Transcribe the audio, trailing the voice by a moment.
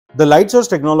The light source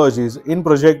technologies in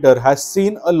projector has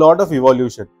seen a lot of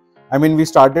evolution. I mean, we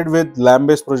started with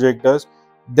lamp-based projectors,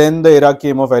 then the era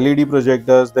came of LED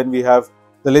projectors, then we have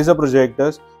the laser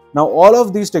projectors. Now, all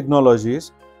of these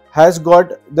technologies has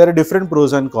got their different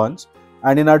pros and cons.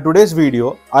 And in our today's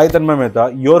video, I, Tanmay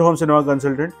Mehta, your home cinema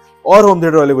consultant or home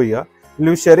theatre wale bhaiya,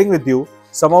 will be sharing with you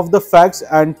some of the facts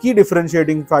and key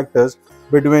differentiating factors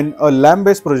between a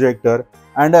lamp-based projector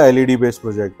and a LED-based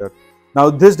projector. Now,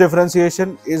 this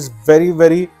differentiation is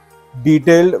very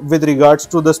detailed with regards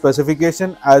to the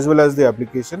specification as well as the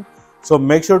application. So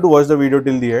make sure to watch the video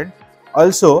till the end.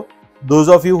 Also, those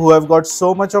of you who have got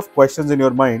so much of questions in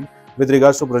your mind with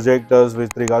regards to projectors,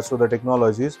 with regards to the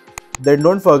technologies, then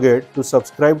don't forget to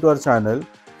subscribe to our channel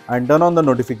and turn on the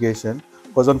notification,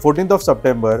 because on 14th of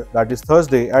September, that is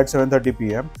Thursday at 7:30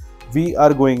 PM, we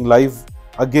are going live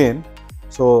again.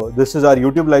 So this is our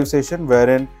YouTube live session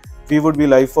wherein we would be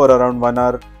live for around 1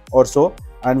 hour or so,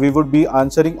 and we would be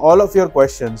answering all of your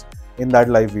questions in that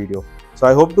live video. So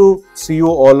I hope to see you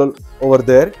all over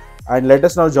there, and let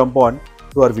us now jump on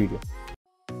to our video.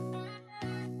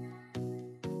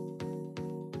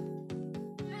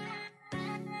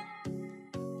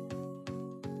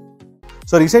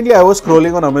 So recently I was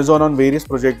scrolling on Amazon on various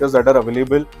projectors that are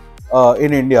available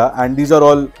in India, and these are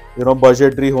all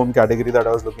budgetary home category that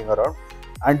I was looking around.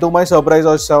 And to my surprise,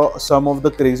 I saw some of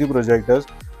the crazy projectors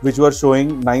which were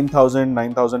showing 9,000,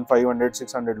 9,500,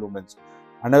 600 lumens.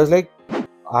 And I was like,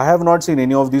 I have not seen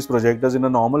any of these projectors in a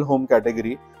normal home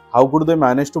category. How could they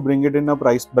manage to bring it in a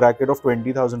price bracket of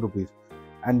 20,000 rupees?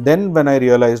 And then when I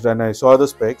realized and I saw the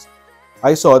specs,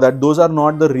 I saw that those are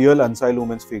not the real ANSI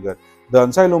lumens figure. The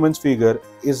ANSI lumens figure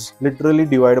is literally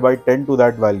divided by 10 to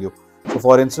that value. So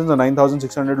for instance, the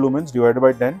 9,600 lumens divided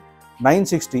by 10,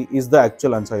 960 is the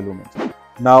actual ANSI lumens.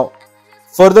 Now,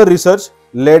 further research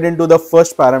led into the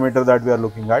first parameter that we are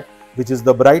looking at, which is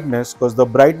the brightness, because the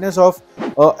brightness of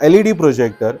a LED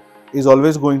projector is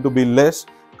always going to be less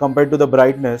compared to the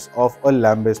brightness of a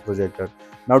lamp-based projector.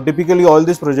 Now, typically all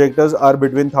these projectors are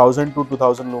between 1000 to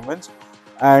 2000 lumens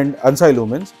and ANSI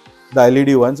lumens, the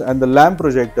LED ones, and the lamp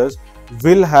projectors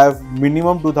will have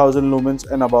minimum 2000 lumens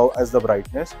and above as the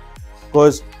brightness,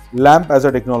 because lamp as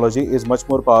a technology is much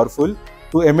more powerful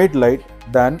to emit light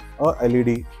than a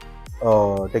LED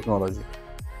technology.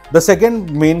 The second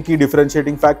main key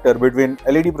differentiating factor between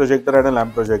LED projector and a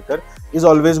lamp projector is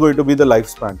always going to be the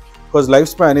lifespan, because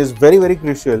lifespan is very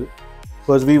crucial,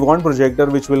 because we want projector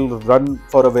which will run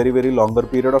for a very longer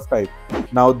period of time.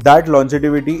 Now that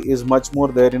longevity is much more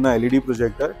there in a LED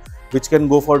projector, which can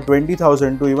go for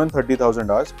 20,000 to even 30,000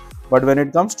 hours. But when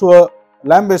it comes to a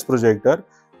lamp based projector,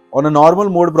 on a normal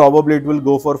mode probably it will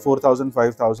go for 4,000,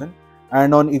 5,000,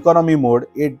 and on economy mode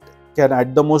it can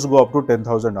at the most go up to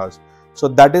 10,000 hours. So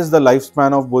that is the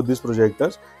lifespan of both these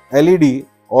projectors. LED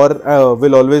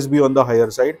will always be on the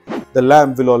higher side, the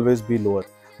lamp will always be lower.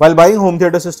 While buying home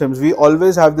theatre systems, we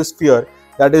always have this fear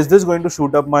that is this going to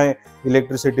shoot up my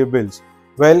electricity bills.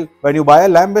 Well, when you buy a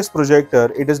lamp based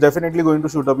projector, it is definitely going to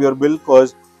shoot up your bill,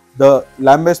 because the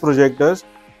lamp based projectors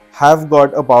have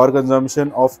got a power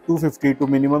consumption of 250 to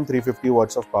minimum 350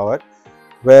 watts of power,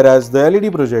 whereas the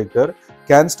LED projector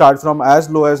can start from as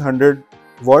low as 100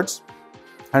 watts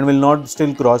and will not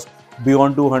still cross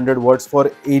beyond 200 watts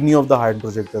for any of the high-end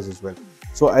projectors as well.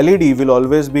 So LED will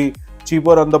always be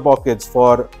cheaper on the pockets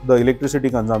for the electricity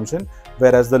consumption,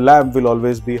 whereas the lamp will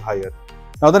always be higher.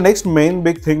 Now the next main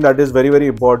big thing that is very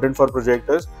important for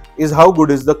projectors is how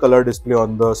good is the color display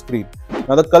on the screen.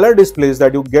 Now the color displays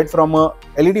that you get from a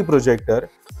LED projector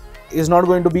is not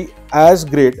going to be as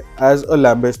great as a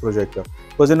lamp-based projector,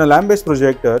 because in a lamp-based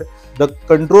projector, the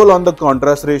control on the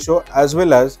contrast ratio as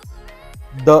well as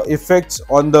the effects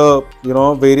on the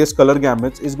various color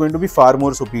gamuts is going to be far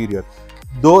more superior.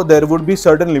 Though there would be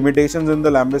certain limitations in the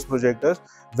lamp-based projectors,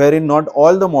 wherein not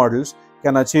all the models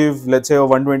can achieve, let's say, a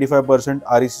 125%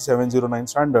 REC 709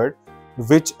 standard,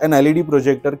 which an LED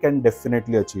projector can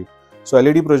definitely achieve. So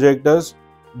LED projectors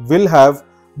will have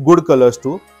good colors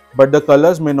too, but the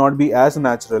colors may not be as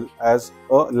natural as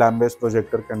a lamp-based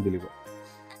projector can deliver.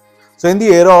 So in the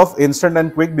era of instant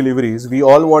and quick deliveries, we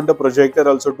all want a projector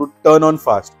also to turn on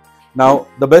fast. Now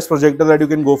the best projector that you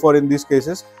can go for in these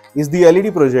cases is the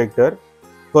LED projector,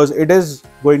 because it is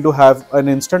going to have an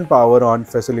instant power on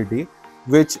facility,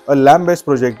 which a lamp based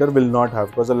projector will not have,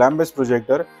 because a lamp based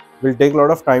projector will take a lot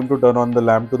of time to turn on the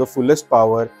lamp to the fullest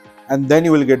power, and then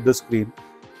you will get the screen.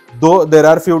 Though there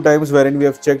are few times wherein we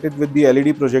have checked it with the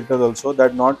LED projectors also,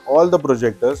 that not all the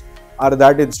projectors are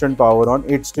that instant power on.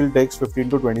 It still takes 15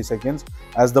 to 20 seconds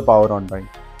as the power on time.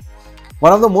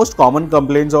 One of the most common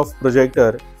complaints of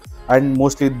projector and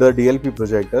mostly the DLP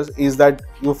projectors, is that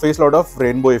you face a lot of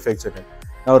rainbow effects in it.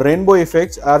 Now, rainbow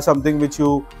effects are something which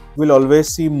you will always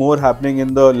see more happening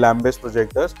in the lamp-based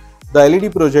projectors. The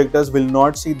LED projectors will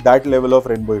not see that level of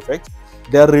rainbow effects.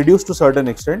 They are reduced to a certain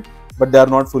extent, but they are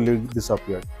not fully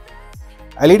disappeared.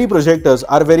 LED projectors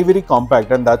are very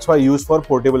compact, and that's why used for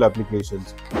portable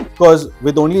applications. Because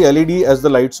with only LED as the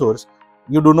light source,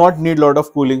 you do not need a lot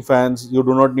of cooling fans, you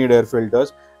do not need air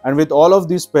filters, and with all of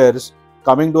these pairs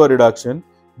coming to a reduction,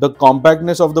 the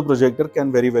compactness of the projector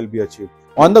can very well be achieved.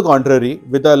 On the contrary,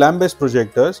 with the lamp-based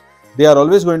projectors, they are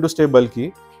always going to stay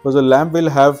bulky because the lamp will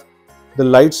have the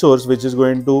light source which is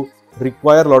going to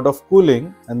require a lot of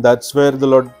cooling, and that's where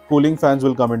the cooling fans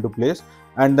will come into place,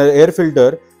 and the air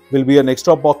filter will be an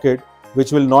extra pocket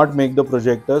which will not make the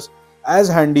projectors as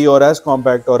handy or as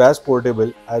compact or as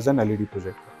portable as an LED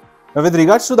projector. Now, with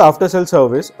regards to the after-sale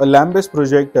service, a lamp-based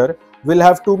projector will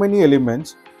have too many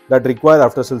elements that require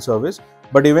after-sale service,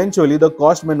 but eventually the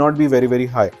cost may not be very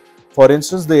high. For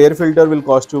instance, the air filter will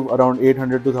cost you around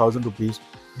 800 to 1000 rupees.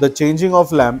 The changing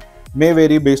of lamp may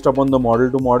vary based upon the model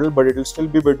to model, but it will still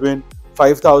be between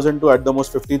 5000 to at the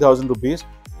most 50,000 rupees.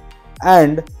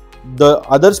 And the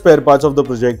other spare parts of the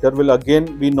projector will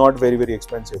again be not very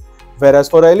expensive. Whereas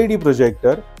for LED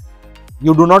projector,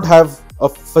 you do not have a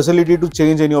facility to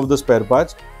change any of the spare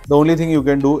parts. The only thing you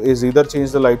can do is either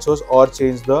change the light source or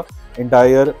change the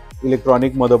entire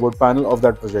electronic motherboard panel of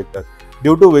that projector,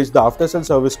 due to which the after-sale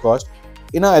service cost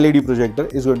in a LED projector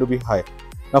is going to be high.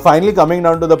 Now, finally, coming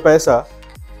down to the paisa,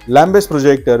 lamp-based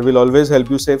projector will always help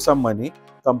you save some money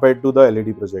compared to the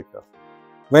LED projector.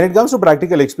 When it comes to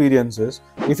practical experiences,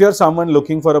 if you are someone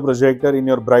looking for a projector in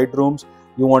your bright rooms,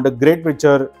 you want a great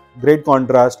picture, great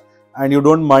contrast, and you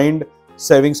don't mind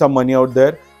saving some money out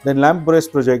there, then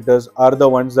lamp-based projectors are the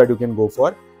ones that you can go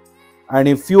for. And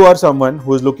if you are someone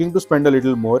who is looking to spend a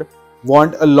little more,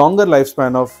 want a longer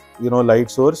lifespan of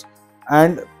light source,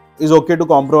 and is okay to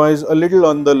compromise a little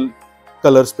on the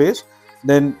color space,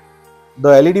 then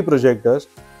the LED projectors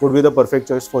would be the perfect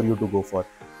choice for you to go for.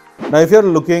 Now, if you are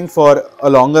looking for a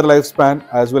longer lifespan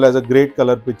as well as a great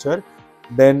color picture,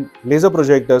 then laser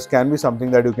projectors can be something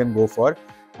that you can go for.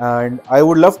 And I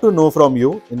would love to know from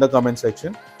you in the comment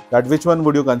section that which one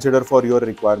would you consider for your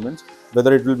requirements,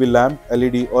 whether it will be lamp,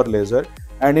 LED or laser.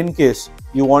 And in case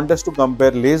you want us to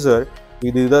compare laser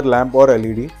with either lamp or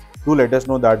LED, do let us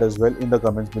know that as well in the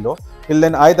comments below. Till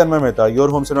then, I Tanmay Mehta, your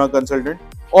home cinema consultant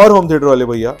or home theatre wale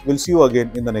bhaiya, will see you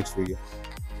again in the next video.